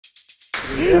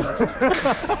Okay,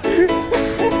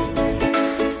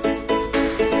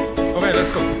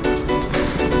 let's go.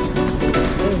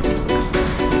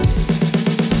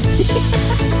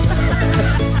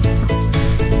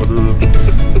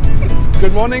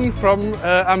 Good morning from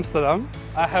Amsterdam.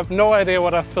 I have no idea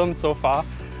what I've filmed so far.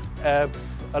 A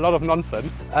lot of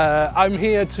nonsense. I'm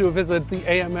here to visit the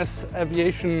AMS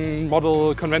aviation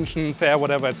model convention fair,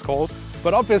 whatever it's called.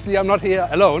 But obviously I'm not here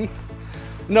alone.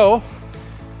 No,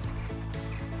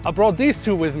 I brought these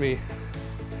two with me.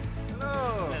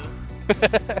 Hello.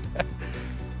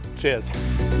 Cheers.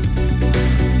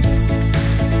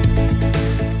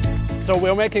 So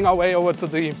we're making our way over to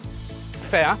the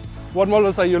fair. What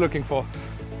models are you looking for?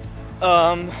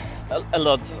 A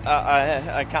lot.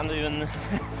 I can't even.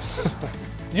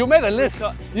 You made a list.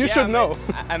 You should know.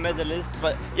 I made a list,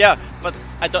 but yeah, but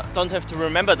I don't have to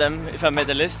remember them if I made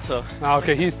a list. So.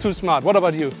 Okay, he's too smart. What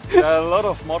about you? There are a lot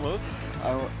of models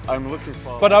I'm looking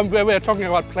for. But we're talking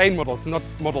about plane models, not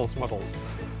models.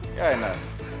 Yeah, I know.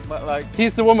 But like.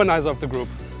 He's the womanizer of the group.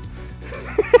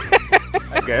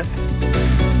 I guess.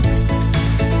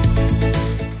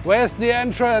 Where's the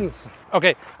entrance?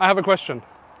 Okay, I have a question.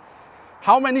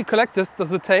 How many collectors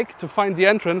does it take to find the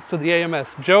entrance to the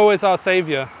AMS? Joe is our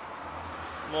savior.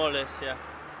 More or less, yeah.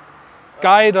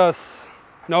 Guide us.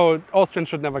 No, Austrians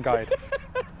should never guide.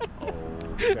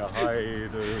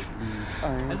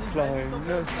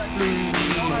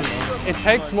 It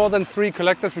takes more than 3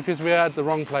 collectors because we're at the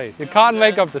wrong place. You can't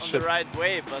make up this shit. The right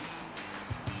way, but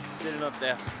still not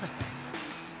there.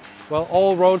 Well,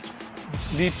 all roads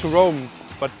lead to Rome,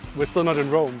 but we're still not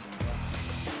in Rome.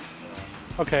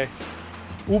 Okay.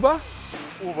 Uber?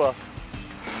 Uber.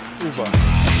 Uber.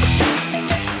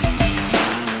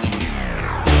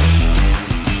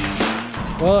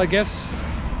 Well, I guess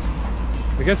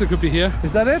it could be here.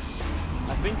 Is that it?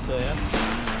 I think so, yeah.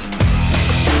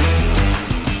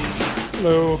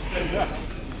 Hello.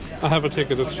 I have a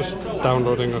ticket, it's just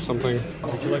downloading or something.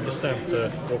 Would you like a stamp to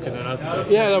walk in and out today?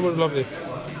 Yeah, that would be lovely.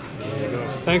 There you go.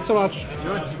 Thanks so much.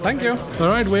 Enjoy. Thank you. All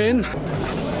right, we're in.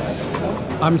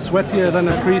 I'm sweatier than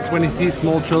a priest when he sees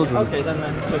small children. Okay, then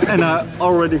man. And I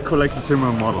already collected him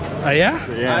a model. Yeah?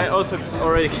 Yeah. I also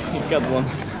already got one.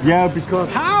 Yeah, because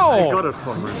How? I got it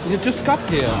from him. You just got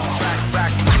here.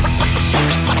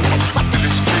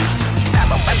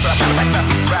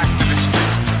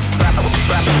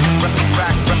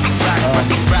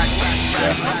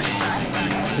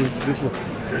 This is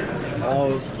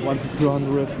all 1 to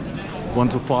 200, 1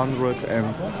 to 400,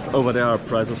 and over there are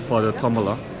prices for the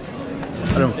tombola.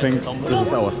 I don't think this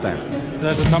is our stand. Is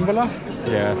that a tumbler?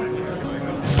 Yeah.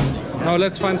 No,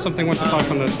 let's find something 1 to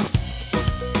 500.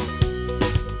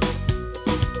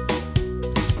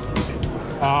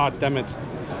 Ah, damn it.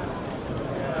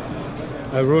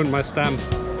 I ruined my stamp.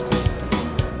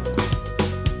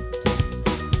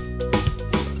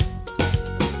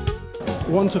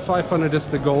 One to 500 is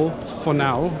the goal for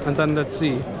now, and then let's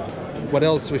see what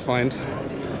else we find.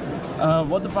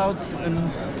 What about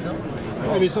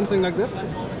Maybe something like this?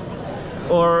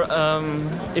 or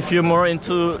if you're more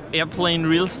into airplane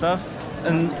real stuff,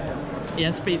 an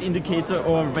airspeed indicator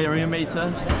or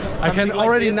variometer? I can like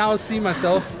already this? now see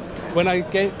myself when I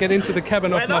get into the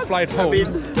cabin of my flight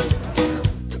home.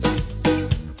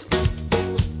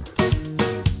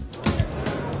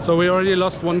 So we already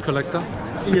lost one collector.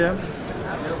 Yeah.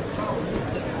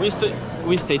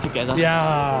 We stay together.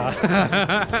 Yeah.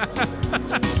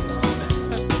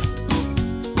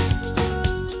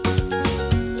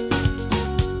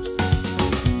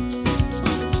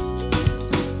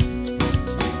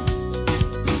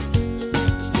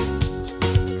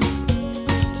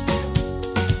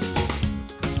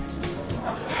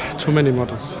 Too many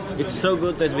models. It's so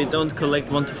good that we don't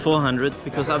collect 1 to 400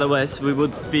 because otherwise we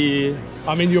would be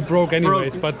I mean, you're broke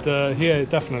anyways, but here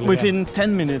definitely. within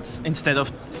 10 minutes instead of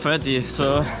 30.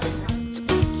 So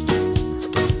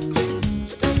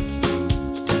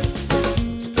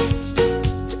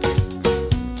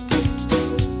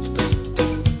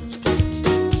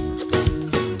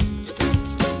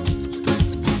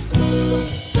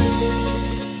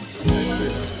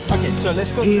okay, so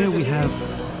let's go. Here we have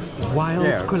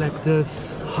wild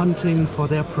collectors hunting for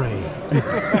their prey.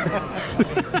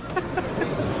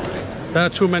 There are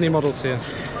too many models here.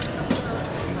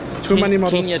 Too many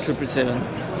models. Kenya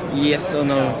 777. Yes or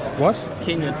no? What?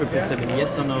 Kenya 777.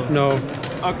 Yes or no? No.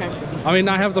 Okay. I mean,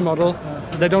 I have the model.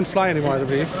 They don't fly anymore, I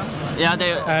believe. Yeah,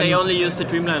 they only use the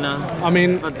Dreamliner. I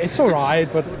mean, But it's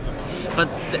alright, but the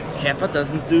Herpa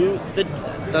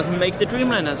doesn't make the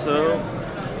Dreamliner, so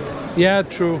Yeah,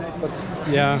 true. But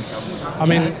yeah, I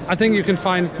mean, I think you can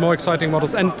find more exciting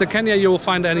models, and the Kenya you will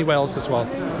find anywhere else as well.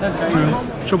 That's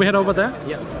true. Should we head over there?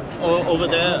 Yeah. Or over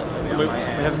there, we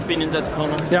haven't been in that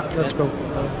corner. Yeah, let's go.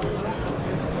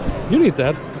 You need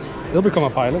that. You'll become a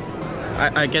pilot.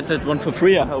 I get that one for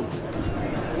free, I hope.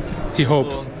 He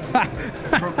hopes.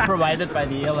 Provided by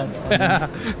the airline.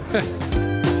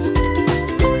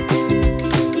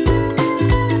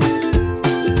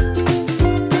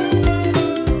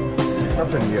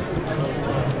 Up in here.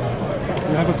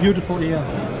 You have a beautiful ear.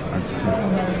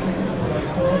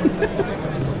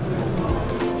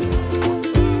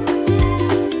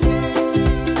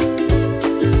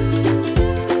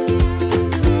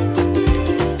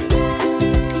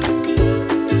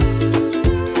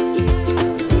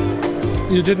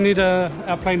 You didn't need an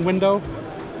airplane window?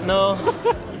 No,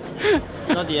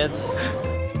 not yet.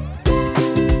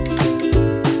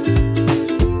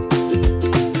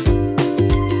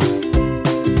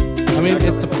 I mean,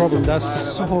 it's a problem. There's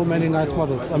so many nice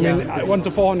models. I mean, 1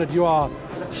 to 400, you are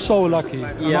so lucky.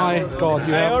 Yeah. My God,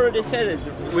 you I have... already said it.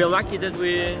 We're lucky that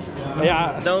we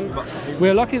don't.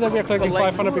 We're lucky that we are collecting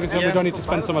Collect- 500 because then we don't need to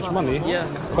spend so much money. Yeah.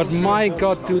 But my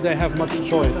God, do they have much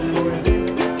choice.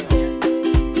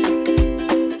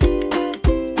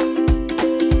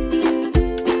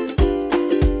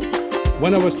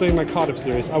 When I was doing my Cardiff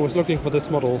series, I was looking for this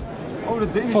model Oh, the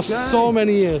Danish for guy. so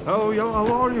many years. Oh, yo, how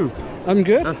are you? I'm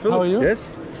good. Philip. How are you?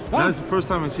 Yes. Ah. Now it's the first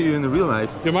time I see you in the real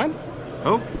life. Do you mind?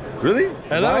 Oh, really?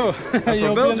 Hello. I'm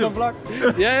You'll from be in the Belgium.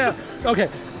 vlog. Yeah. Okay.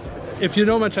 If you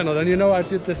know my channel, then you know I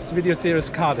did this video series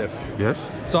Cardiff. Yes.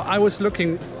 So I was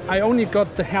looking, I only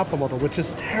got the Herper model, which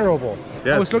is terrible.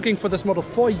 Yes. I was looking for this model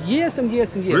for years and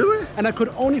years and years. Really? And I could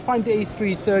only find the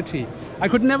A330. I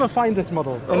could never find this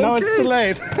model. And now it's Okay. too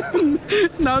late.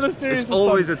 Now the series It's is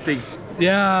always done. a thing.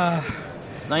 Yeah.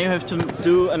 Now you have to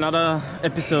do another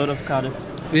episode of Cardiff.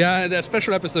 Yeah, a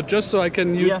special episode just so I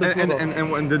can use this And,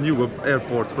 model. and the new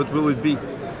airport, what will it be?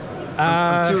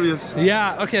 I'm curious.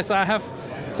 Yeah, okay, so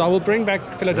I will bring back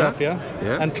Philadelphia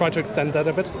Yeah. and try to extend that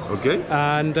a bit. Okay.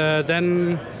 And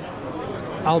then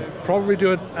I'll probably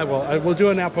do it, well, I will do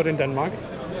an airport in Denmark.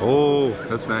 Oh,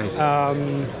 that's nice.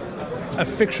 A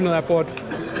fictional airport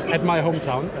at my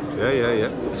hometown, Yeah.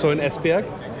 so in Esbjerg.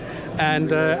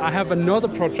 And I have another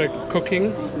project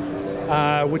cooking,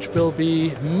 which will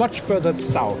be much further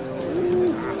south.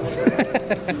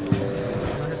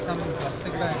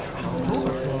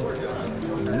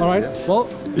 All right, well,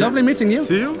 lovely meeting you.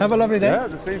 See you. Have a lovely day. Yeah,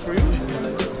 the same for you.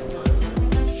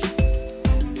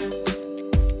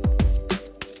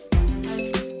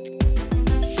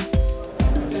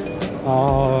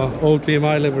 Oh, old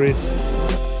BMI liveries.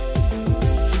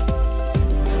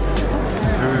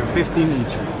 15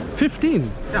 each.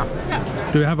 15? Yeah.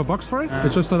 Do you have a box for it?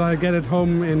 It's just that I get it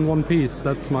home in one piece.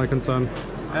 That's my concern.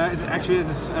 Actually,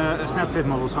 it's a snap fit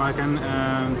model, so I can.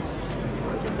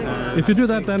 If you do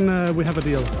that, then we have a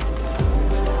deal.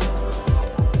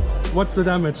 What's the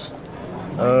damage?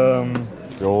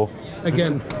 Jo.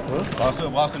 Again. Brauchst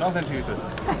du noch eine Tüte?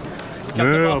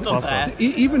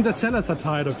 Even the sellers are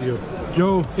tired of you.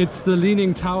 Joe, it's the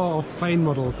leaning tower of plane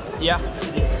models. Yeah.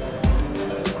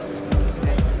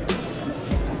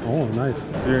 Oh, nice.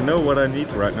 Do you know what I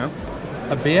need right now?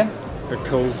 A beer? A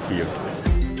cold beer.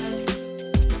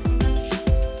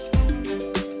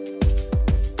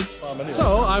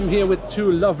 So, I'm here with two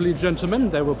lovely gentlemen.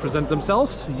 They will present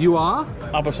themselves. You are?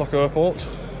 Abersock Airport.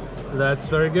 That's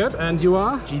very good. And you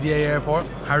are? GDA Airport.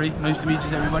 Harry, nice to meet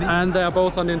you, everybody. And they are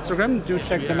both on Instagram. Do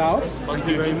check them out. Thank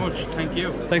you very much. Thank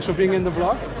you. Thanks for being in the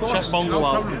vlog. Check Bongo No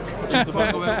out. problem. Check the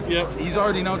Bongo out. Yeah. He's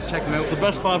already know to check him out. The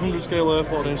best 500 scale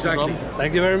airport on Instagram. Exactly.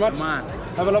 Thank you very much. Man.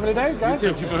 Have a lovely day, guys.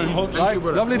 Thank you very much. Right.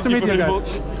 Lovely to meet you very guys.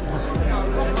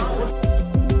 much.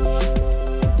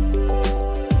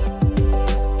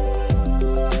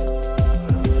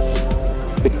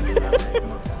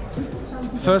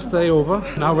 First day over.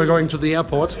 Now we're going to the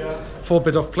airport for a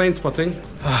bit of plane spotting.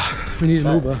 We need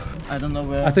an Uber. I don't know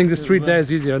where. I think the street there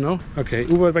is easier, no? Okay,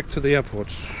 Uber back to the airport.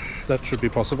 That should be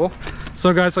possible.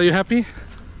 So guys, are you happy?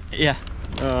 Yeah.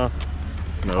 No.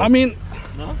 I mean,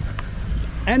 No?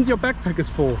 and your backpack is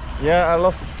full. Yeah, I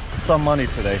lost some money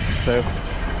today, so...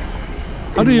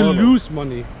 How do you Mono. lose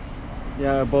money?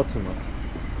 Yeah, I bought too much.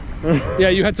 Yeah,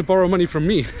 you had to borrow money from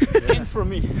me. And from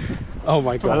me. Oh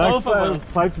my I god. like Both of us.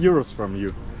 5 euros from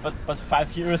you. But 5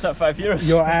 euros are 5 euros.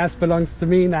 Your ass belongs to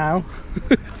me now.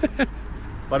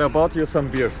 But I bought you some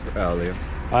beers earlier.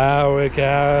 Oh, okay.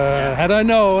 Had I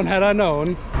known, had I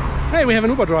known. Hey, we have an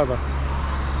Uber driver.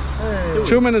 Hey.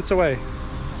 2 minutes away.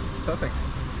 Perfect.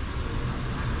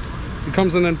 He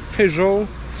comes in a Peugeot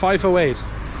 508.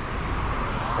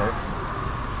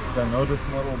 I know this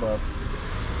model, but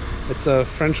it's a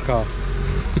French car.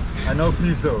 I know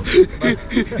people.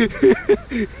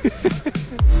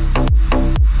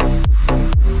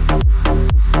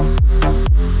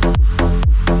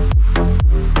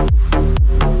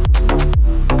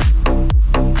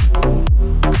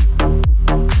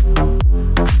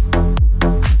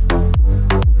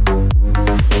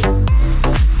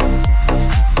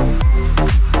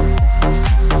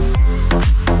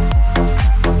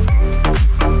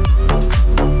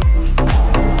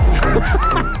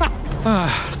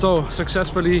 So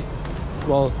successfully,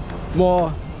 well,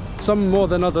 some more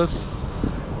than others,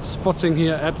 spotting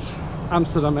here at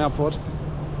Amsterdam airport.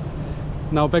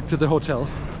 Now back to the hotel.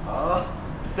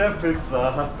 Der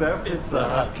Pizza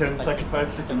Hut, Kentucky Fried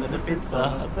Chicken, der Pizza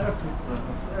Hut, der Pizza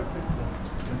Hut,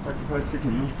 Kentucky Fried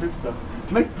Chicken, Pizza,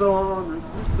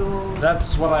 McDonald's.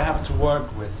 That's what I have to work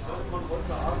with.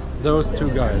 Those two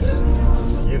guys.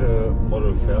 Jede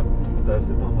Model fährt, da ist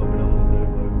immer mal wieder ein Modell,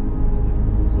 weil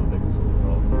so denkst du,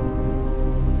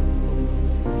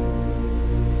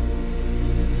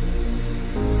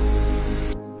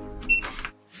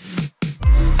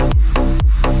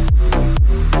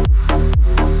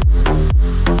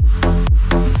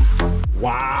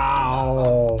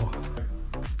 Wow!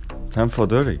 Time for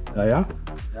dirty. Ja, ja?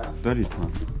 Dirty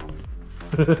time.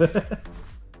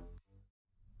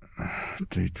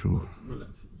 Day 2.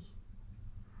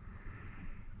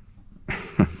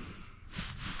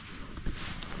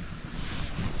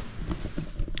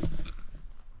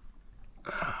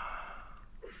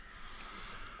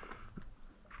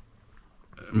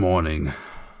 Morning.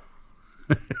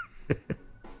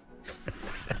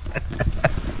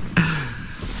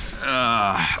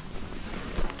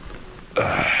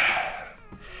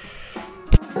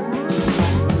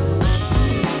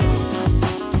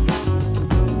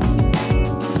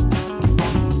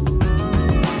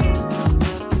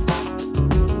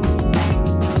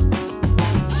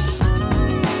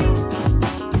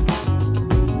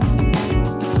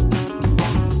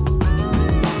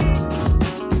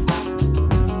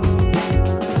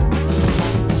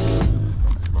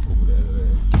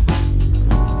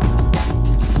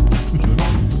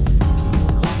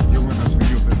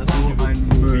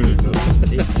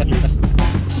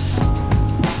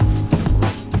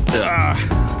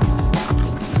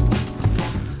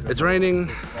 It's raining,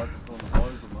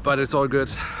 but it's all good.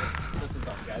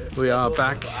 We are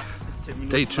back.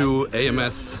 Day 2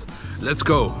 AMS. Let's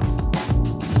go.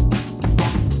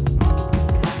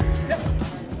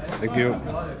 Thank you.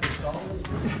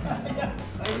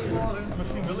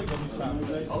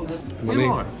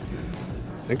 Money.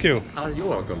 Thank you. You're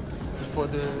welcome. This is for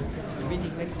the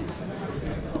meeting next year.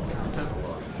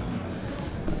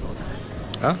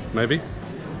 Huh? Maybe.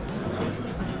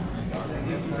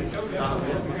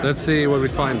 Let's see what we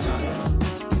find.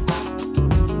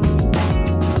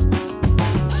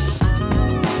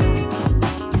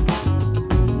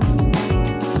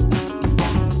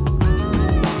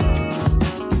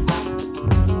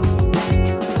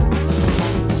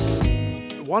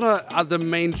 What are the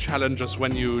main challenges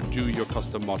when you do your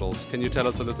custom models? Can you tell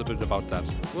us a little bit about that?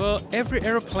 Well, every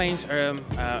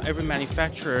every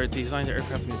manufacturer designed the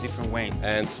aircraft in a different way.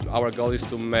 And our goal is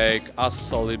to make us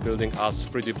solid building us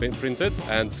 3D printed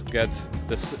and get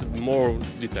this more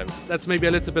details. That's maybe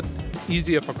a little bit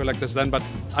easier for collectors then, but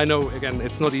I know, again,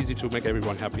 it's not easy to make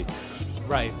everyone happy.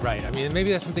 Right. I mean,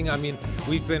 maybe that's something,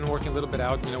 we've been working a little bit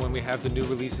out, when we have the new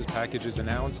releases packages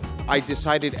announced. I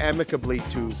decided amicably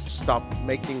to stop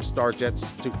making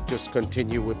StarJets to just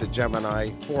continue with the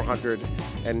Gemini 400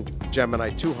 and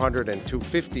Gemini 200 and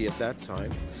 250 at that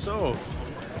time. So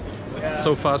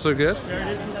far so good.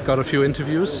 Got a few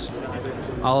interviews.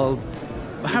 I'll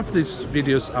have these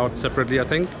videos out separately, I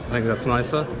think. I think that's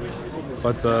nicer.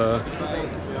 But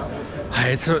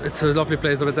it's a lovely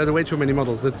place, but there are way too many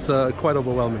models. It's quite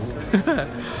overwhelming.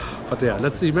 But yeah,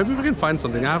 let's see. Maybe we can find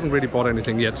something. I haven't really bought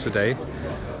anything yet today.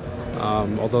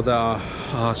 Although there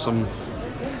are some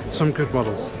good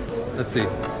models. Let's see.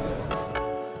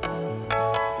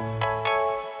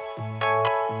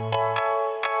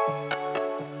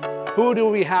 Who do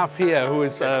we have here who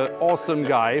is an awesome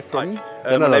guy from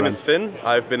my name is Finn.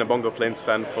 I've been a Bongo Planes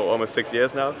fan for almost 6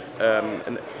 years now.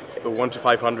 And 1 to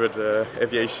 500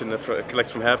 aviation collect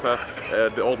from Herpa.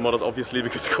 The old models, obviously,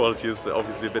 because the quality is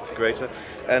obviously a bit greater.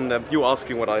 And you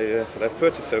asking what I've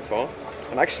purchased so far.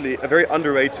 And actually, a very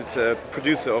underrated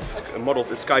producer of models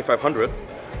is Sky 500.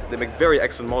 They make very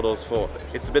excellent models for,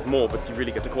 it's a bit more, but you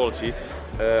really get the quality.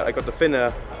 I got the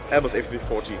Finnair Airbus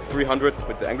A340-300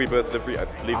 with the Angry Birds livery, I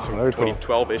believe from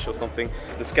 2012-ish or something.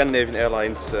 The Scandinavian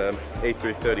Airlines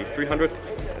A330-300.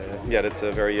 Yeah, that's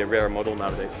a very rare model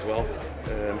nowadays as well.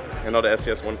 another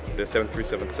STS one, the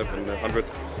 737-700.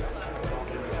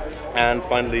 And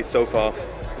finally, so far,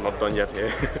 not done yet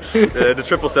here, the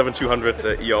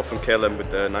 777-200 ER from KLM with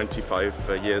the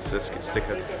 95 years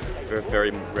sticker.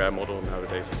 Very rare model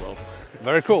nowadays as well.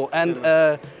 Very cool. And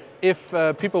if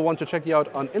people want to check you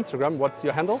out on Instagram, what's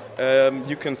your handle?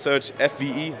 You can search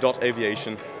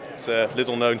fve.aviation. It's a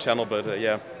little known channel, but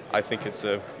yeah, I think it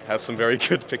has some very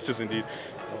good pictures indeed.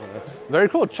 Very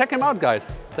cool. Check him out, guys.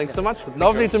 Thanks so much.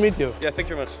 Lovely to meet you. Yeah, thank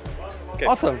you very much. Okay.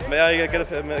 Awesome. May I get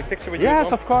a picture with you? Yes,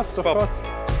 as well? of course, of course.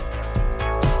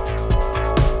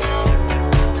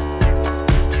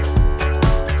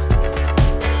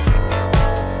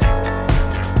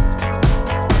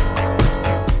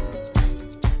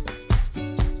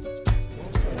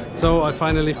 So I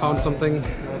finally found something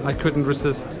I couldn't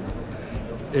resist.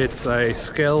 It's a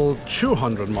scale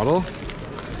 200 model.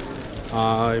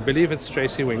 I believe it's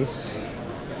JC Wings.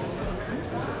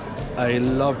 A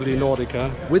lovely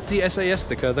Nordica with the SAS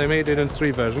sticker. They made it in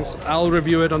 3 versions. I'll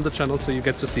review it on the channel so you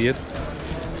get to see it.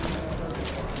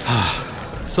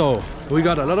 So we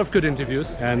got a lot of good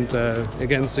interviews and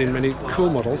again seen many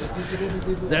cool models.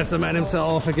 There's the man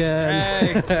himself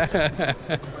again. Hey.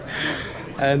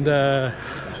 And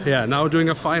yeah, now doing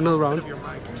a final round.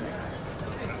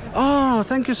 Oh,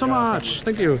 thank you so much.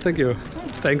 Thank you, thank you.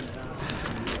 Thanks.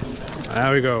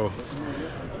 There we go.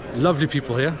 Lovely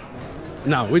people here.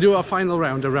 Now we do our final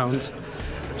round around.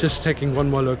 Just taking one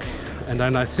more look, and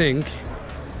then I think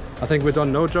we're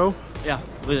done. No, Joe? Yeah,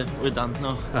 we're done.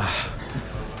 No.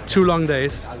 2 long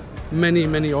days,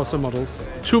 many awesome models.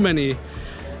 Too many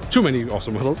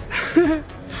awesome models.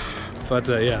 But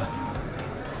yeah.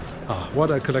 Oh,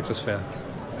 what a collector's fair.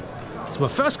 It's my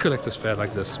first collector's fair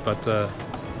like this, but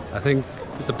I think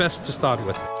the best to start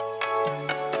with.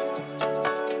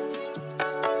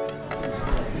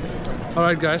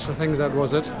 Alright guys, I think that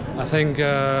was it. I think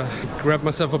grab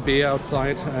myself a beer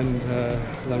outside and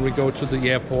then we go to the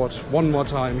airport one more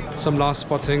time, some last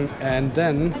spotting, and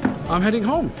then I'm heading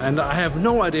home. And I have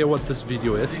no idea what this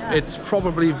video is. It's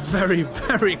probably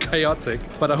very chaotic,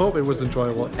 but I hope it was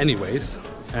enjoyable anyways.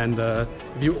 And if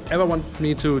you ever want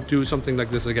me to do something like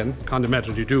this again, can't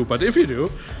imagine you do, but if you do,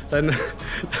 then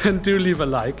do leave a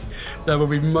like. That would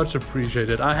be much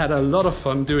appreciated. I had a lot of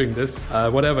fun doing this,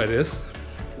 whatever it is.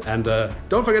 And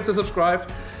don't forget to subscribe,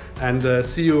 and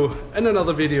see you in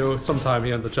another video sometime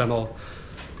here on the channel.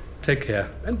 Take care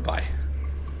and bye.